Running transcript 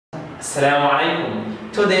Assalamu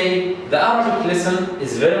alaikum. Today the Arabic lesson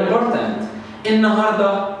is very important.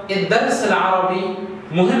 النهارده الدرس العربي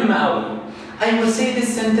مهم قوي. I will say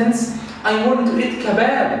this sentence. I want to eat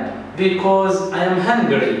kebab because I am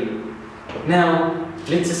hungry. Now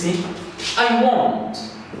let's see. I want.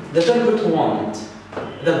 The verb to want.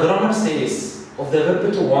 The grammar says of the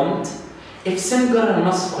verb to want. If singular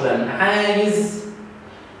masculine عايز.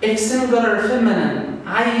 If singular feminine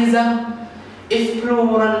عايزة. If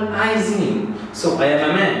plural عايزين. So I am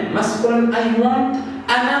a man. Masculine I want.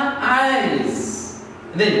 أنا عايز.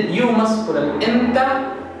 Then you masculine أنت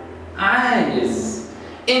عايز.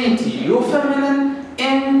 أنت you feminine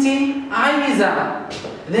أنت عايزة.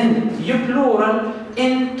 Then you plural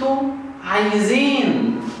أنتوا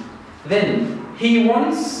عايزين. Then he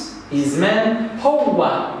wants. He's man. هو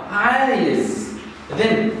عايز.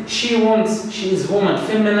 Then she wants. She is woman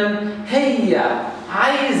feminine. هي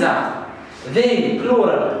عايزة. They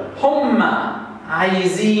plural هما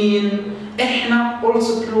عايزين. إحنا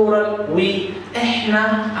also plural we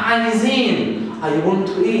إحنا عايزين. I want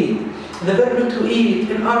to eat. The verb to eat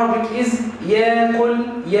in Arabic is ياكل.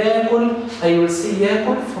 ياكل. I will say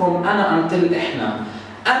ياكل from أنا until إحنا.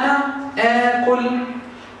 أنا آكل.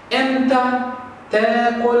 أنت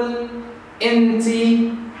تاكل.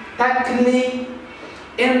 أنتي تاكلي.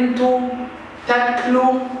 أنتوا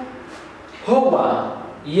تاكلوا. هو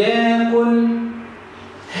ياكل.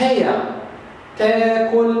 هي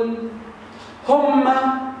تاكل. هما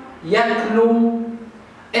ياكلوا.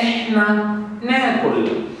 احنا ناكل.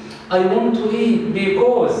 I want to eat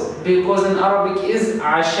because in Arabic is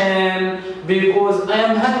عشان because I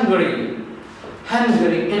am hungry.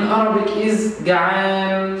 Hungry in Arabic is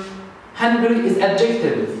جعان. Hungry is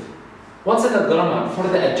adjective. What's the grammar for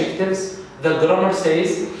the adjectives? The grammar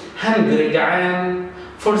says hungry جعان.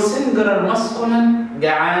 For singular masculine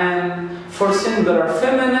جعان. For singular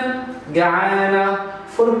feminine جعانة.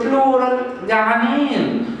 For plural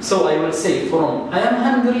جعانين. So I will say from I am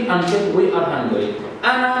hungry until we are hungry.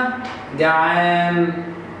 أنا جعان.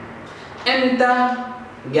 أنت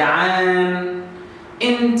جعان.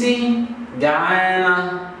 أنتي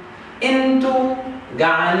جعانة. أنتوا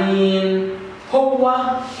جعانين. هو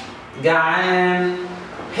جعان.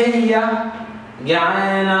 هي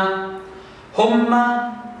جعانة.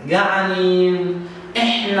 هما جعانين.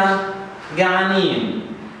 إحنا جعانين.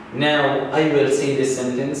 Now I will say this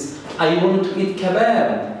sentence. I want to eat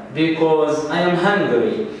kebab because I am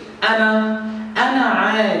hungry. أنا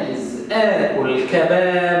عايز آكل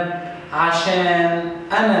كباب عشان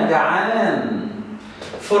أنا جعان.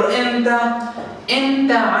 For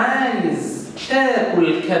أنت عايز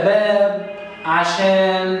تاكل كباب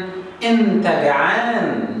عشان أنت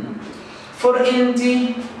جعان. For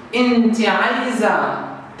أنت عايزة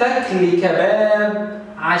تاكلي كباب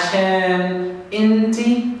عشان أنت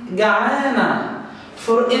جعانة.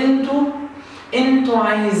 For أنتوا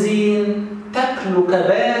عايزين تاكلوا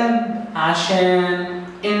كباب عشان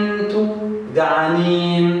أنتوا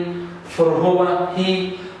جعانين. For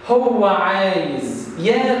هو عايز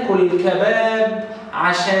ياكل كباب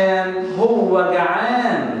عشان هو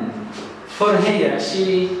جعان. For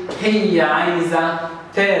هي عايزة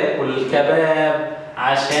تاكل كباب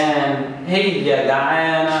عشان هي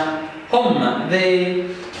جعانة.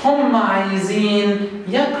 هم عايزين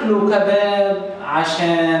ياكلوا كباب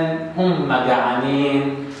عشان هم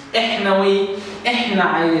جعانين. احنا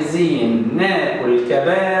عايزين ناكل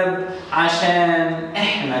كباب عشان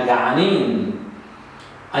احنا جعانين.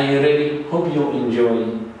 I really hope you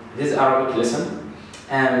enjoy this Arabic lesson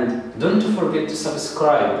and don't forget to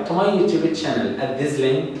subscribe to my YouTube channel at this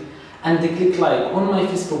link and click like on my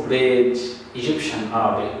Facebook page Egyptian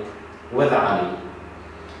Arabic with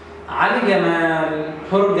علي جمال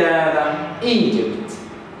هرغادا Egypt.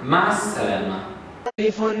 مع السلامة.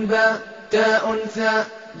 ألف باء تاء ثاء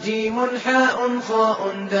جيم حاء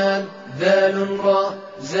خاء دال ذال راء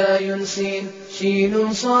زاي سين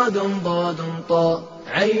شين صاد ضاد طاء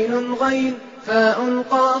عين غين فاء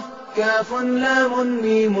قاف كاف لام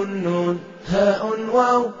ميم نون هاء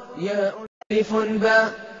واو ياء. ألف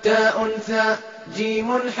باء تاء ثاء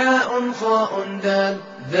جيم حاء خاء دال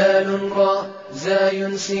ذال راء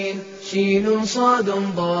زاي سين شين صاد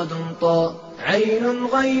ضاد طاء عين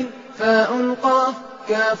غين فاء قاف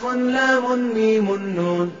كاف لام ميم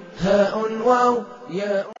نون هاء واو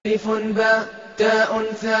ياء. ألف باء تاء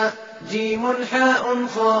ثاء جيم حاء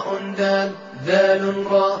خاء دال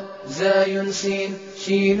ذال راء زاي سين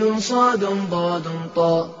شين صاد ضاد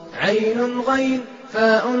طاء عين غين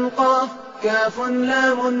فاء قاف كاف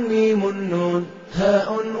لام ميم نون هاء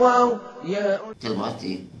واو ياء.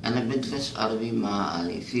 طلباتي أنا بدرس عربي مع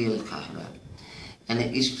علي في القاهرة.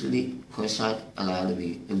 أنا أشتري كورسات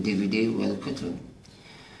العربي الDVD والكتب،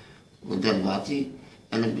 ودلوقتي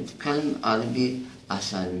أنا بتكلم عربي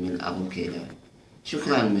أحسن من قبل كده.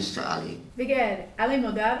 شكرا مستر علي. بجد علي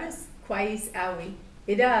مدرس كويس أوي،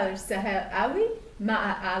 إدارة سهل أوي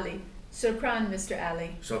مع علي. شكرا مستر علي.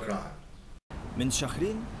 شكرا. من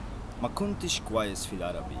شهرين ما كنتش كويس في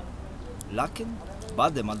العربي، لكن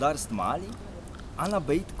بعد ما درست مع علي أنا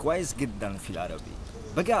بقيت كويس جدا في العربي.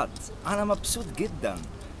 بجد أنا مبسوط جدا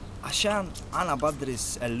عشان أنا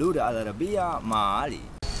بدرس اللغة العربية مع علي.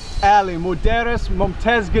 علي مدرس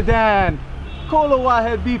ممتاز جدا. كل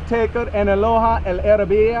واحد بيفتكر أن اللغة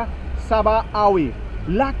العربية صعبة أوي،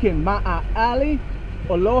 لكن مع علي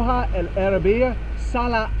اللغة العربية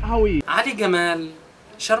سهلة أوي. علي جمال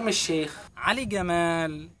شرم الشيخ، علي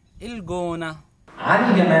جمال الجونة،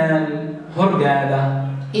 علي جمال هرغادا،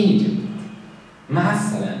 ايجيبت. مع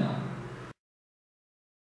السلامة.